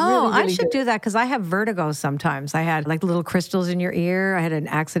 It's really I should good. do that because I have vertigo sometimes. I had like little crystals in your ear. I had an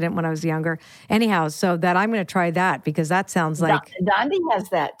accident when I was younger. Anyhow, so that I'm going to try that because that sounds like... Donna has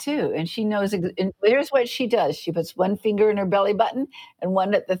that too. And she knows, and here's what she does. She puts one finger in her belly button and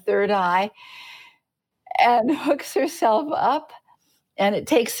one at the third eye, and hooks herself up, and it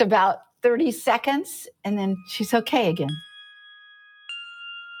takes about 30 seconds, and then she's okay again.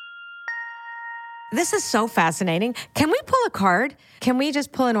 This is so fascinating. Can we pull a card? Can we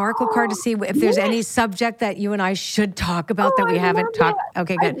just pull an oracle card to see if there's any subject that you and I should talk about that we haven't talked?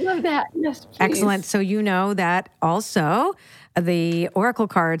 Okay, good. I love that. Yes, please. Excellent. So you know that also the oracle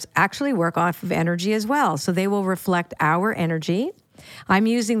cards actually work off of energy as well. So they will reflect our energy. I'm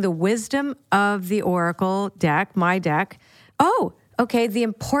using the Wisdom of the Oracle deck, my deck. Oh, okay. The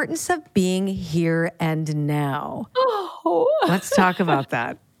importance of being here and now. Oh. Let's talk about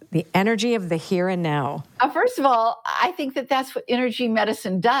that. The energy of the here and now. First of all, I think that that's what energy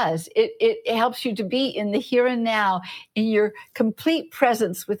medicine does. It helps you to be in the here and now, in your complete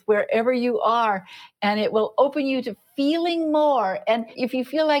presence with wherever you are. And it will open you to feeling more. And if you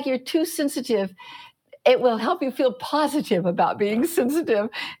feel like you're too sensitive, it will help you feel positive about being sensitive.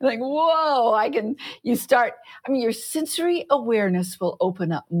 Like, whoa, your sensory awareness will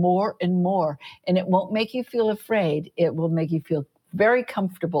open up more and more, and it won't make you feel afraid. It will make you feel very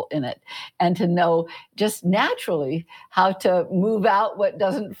comfortable in it, and to know just naturally how to move out what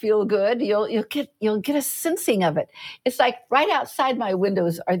doesn't feel good. You'll get a sensing of it. It's like right outside my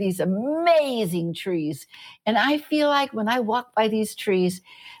windows are these amazing trees, and I feel like when I walk by these trees,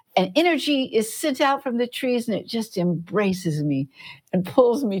 an energy is sent out from the trees, and it just embraces me and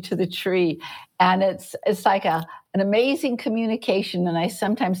pulls me to the tree. And it's like an amazing communication. And I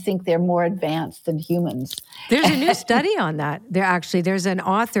sometimes think they're more advanced than humans. There's a new study on that. There's an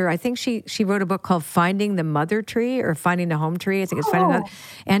author. I think she wrote a book called Finding the Mother Tree or Finding the Home Tree. I think it's Finding the...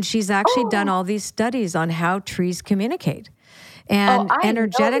 And she's actually done all these studies on how trees communicate. And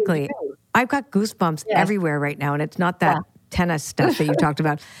energetically, I've got goosebumps everywhere right now. And it's not that tennis stuff that you talked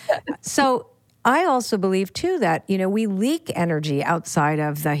about. So I also believe too that, we leak energy outside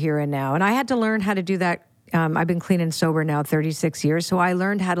of the here and now. And I had to learn how to do that. I've been clean and sober now 36 years. So I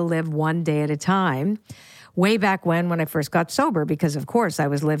learned how to live one day at a time way back when I first got sober, because of course I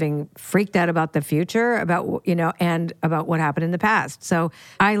was living freaked out about the future, and about what happened in the past. So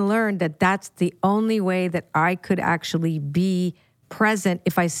I learned that that's the only way that I could actually be present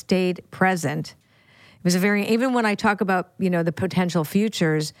if I stayed present. It was even when I talk about, the potential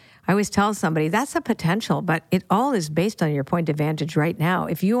futures, I always tell somebody that's a potential, but it all is based on your point of vantage right now.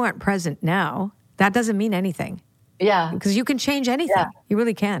 If you aren't present now, that doesn't mean anything. Yeah. Because you can change anything. Yeah. You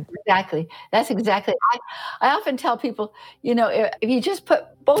really can. Exactly. That's exactly. I often tell people, if you just put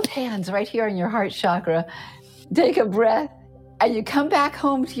both hands right here on your heart chakra, take a breath, and you come back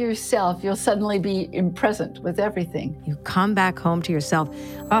home to yourself, you'll suddenly be present with everything. You come back home to yourself.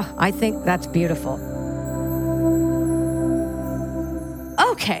 Oh, I think that's beautiful.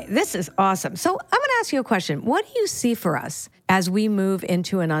 Okay, this is awesome. So I'm going to ask you a question. What do you see for us as we move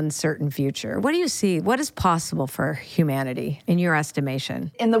into an uncertain future? What do you see? What is possible for humanity in your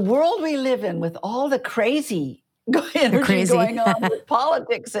estimation? In the world we live in, with all the crazy energy going on with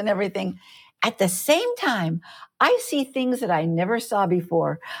politics and everything, at the same time, I see things that I never saw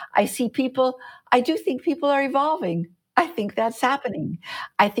before. I do think people are evolving. I think that's happening.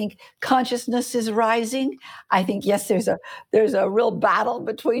 I think consciousness is rising. I think, yes, there's a real battle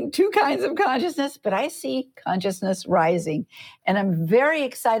between two kinds of consciousness, but I see consciousness rising, and I'm very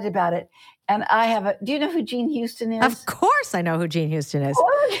excited about it. And do you know who Jean Houston is? Of course I know who Jean Houston is.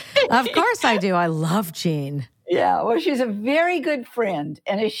 Of course I do. I love Jean. Yeah, well, she's a very good friend.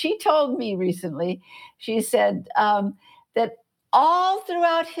 And as she told me recently, she said that all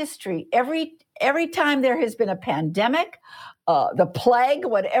throughout history, every time there has been a pandemic, the plague,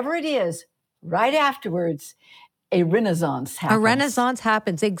 whatever it is, right afterwards, a renaissance happens. A renaissance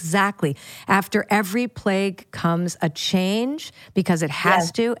happens, exactly. After every plague comes a change, because it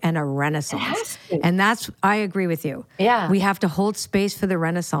has to, and a renaissance. It has to. And I agree with you. Yeah. We have to hold space for the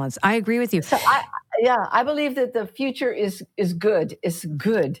renaissance. I agree with you. So I believe that the future is good. It's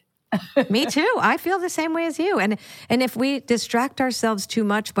good. Me too. I feel the same way as you. And if we distract ourselves too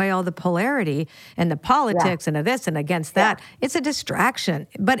much by all the polarity and the politics and this and against that, it's a distraction.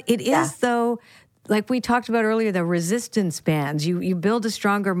 But it is, though, like we talked about earlier, the resistance bands. You build a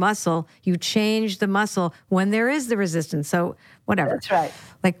stronger muscle, you change the muscle when there is the resistance. So whatever. That's right.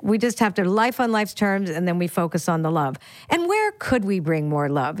 Like we just have to life on life's terms, and then we focus on the love. And where could we bring more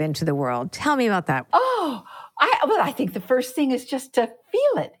love into the world? Tell me about that. Oh, I think the first thing is just to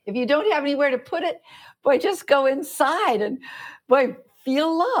feel it. If you don't have anywhere to put it, boy, just go inside and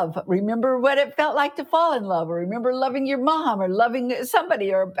feel love. Remember what it felt like to fall in love, or remember loving your mom or loving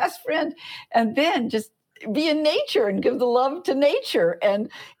somebody or a best friend. And then just be in nature and give the love to nature and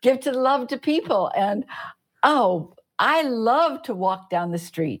give the love to people. And I love to walk down the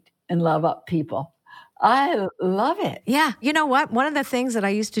street and love up people. I love it. Yeah. You know what? One of the things that I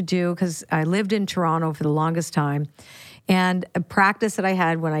used to do, because I lived in Toronto for the longest time, and a practice that I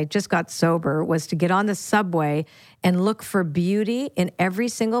had when I just got sober was to get on the subway and look for beauty in every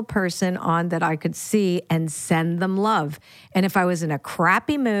single person on that I could see and send them love. And if I was in a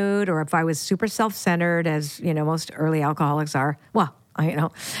crappy mood, or if I was super self-centered, as most early alcoholics are, well,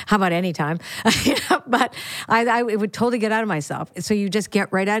 how about any time? But I would totally get out of myself. So you just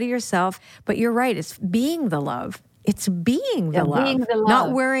get right out of yourself. But you're right. It's being the love. It's being the love. Being the love.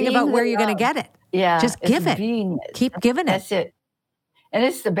 Not worrying Being about where the you're going to love. get it. Yeah. Just give it. Keep giving it. That's it. And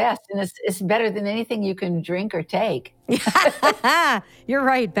it's the best. And it's better than anything you can drink or take. You're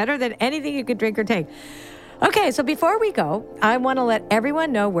right. Better than anything you could drink or take. Okay, so before we go, I want to let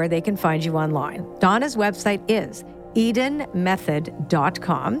everyone know where they can find you online. Donna's website is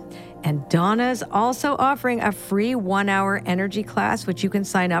EdenMethod.com. And Donna's also offering a free 1-hour energy class, which you can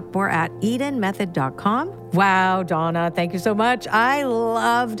sign up for at EdenMethod.com. Wow, Donna, thank you so much. I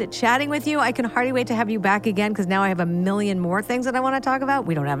loved chatting with you. I can hardly wait to have you back again, because now I have a million more things that I want to talk about.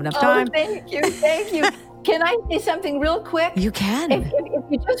 We don't have enough time. Oh, thank you. Thank you. Can I say something real quick? You can. If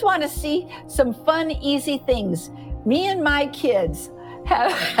you just want to see some fun, easy things, me and my kids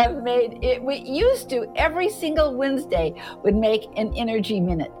have made it. We used to, every single Wednesday, would make an energy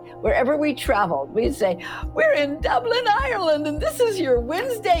minute. Wherever we traveled, we'd say, we're in Dublin, Ireland, and this is your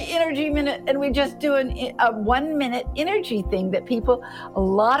Wednesday energy minute. And we just do a 1-minute energy thing that a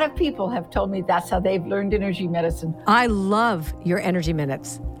lot of people have told me that's how they've learned energy medicine. I love your energy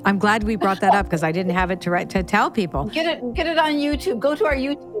minutes. I'm glad we brought that up, because I didn't have it to tell people. Get it on YouTube. Go to our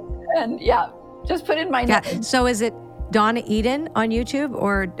YouTube and just put in my name. So is it Donna Eden on YouTube,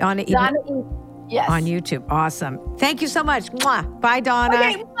 or Donna Eden? Donna Eden. Yes. On YouTube. Awesome. Thank you so much. Mwah. Bye, Donna.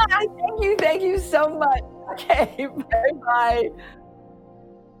 Okay, bye. Thank you so much. Okay, bye-bye.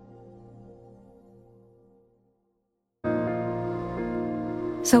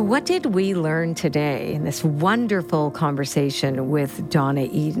 So what did we learn today in this wonderful conversation with Donna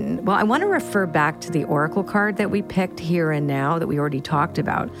Eden? Well, I want to refer back to the oracle card that we picked here and now that we already talked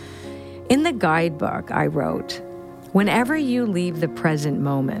about. In the guidebook, I wrote, whenever you leave the present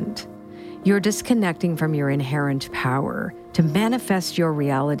moment, you're disconnecting from your inherent power to manifest your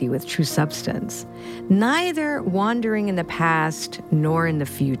reality with true substance. Neither wandering in the past nor in the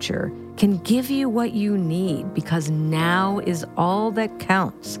future can give you what you need, because now is all that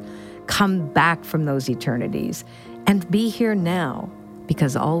counts. Come back from those eternities and be here now,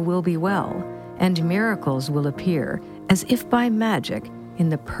 because all will be well and miracles will appear as if by magic in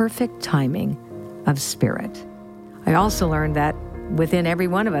the perfect timing of spirit. I also learned that within every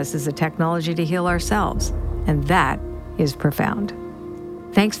one of us is a technology to heal ourselves, and that is profound.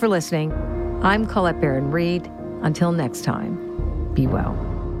 Thanks for listening. I'm Colette Barron-Reed. Until next time, be well.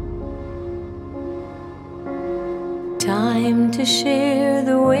 Time to share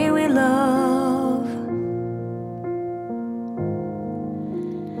the way we love.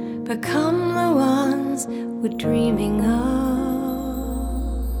 Become the ones we're dreaming of.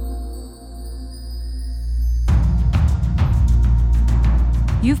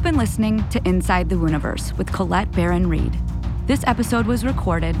 You've been listening to Inside the Wooniverse with Colette Barron-Reed. This episode was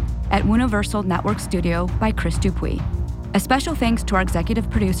recorded at Wooniversal Network Studio by Chris Dupuis. A special thanks to our executive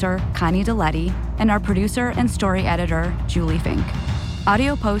producer, Connie DeLetti, and our producer and story editor, Julie Fink.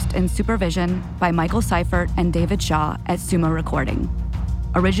 Audio post and supervision by Michael Seifert and David Shaw at Sumo Recording.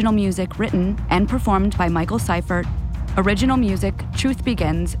 Original music written and performed by Michael Seifert, Original music, Truth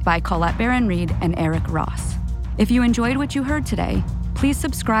Begins, by Colette Barron-Reed and Eric Ross. If you enjoyed what you heard today, please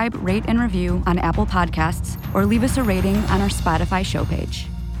subscribe, rate, and review on Apple Podcasts or leave us a rating on our Spotify show page.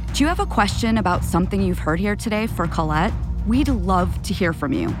 Do you have a question about something you've heard here today for Colette? We'd love to hear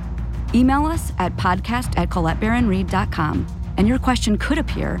from you. Email us at podcast@ColetteBarronReed.com, and your question could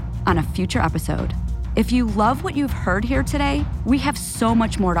appear on a future episode. If you love what you've heard here today, we have so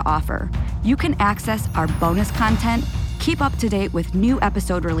much more to offer. You can access our bonus content, keep up to date with new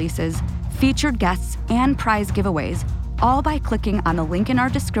episode releases, featured guests, and prize giveaways, all by clicking on the link in our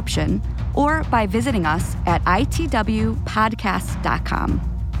description or by visiting us at itwpodcast.com.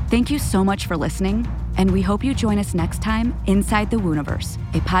 Thank you so much for listening, and we hope you join us next time inside the Wooniverse,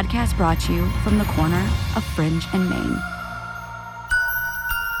 a podcast brought to you from the corner of Fringe and Maine.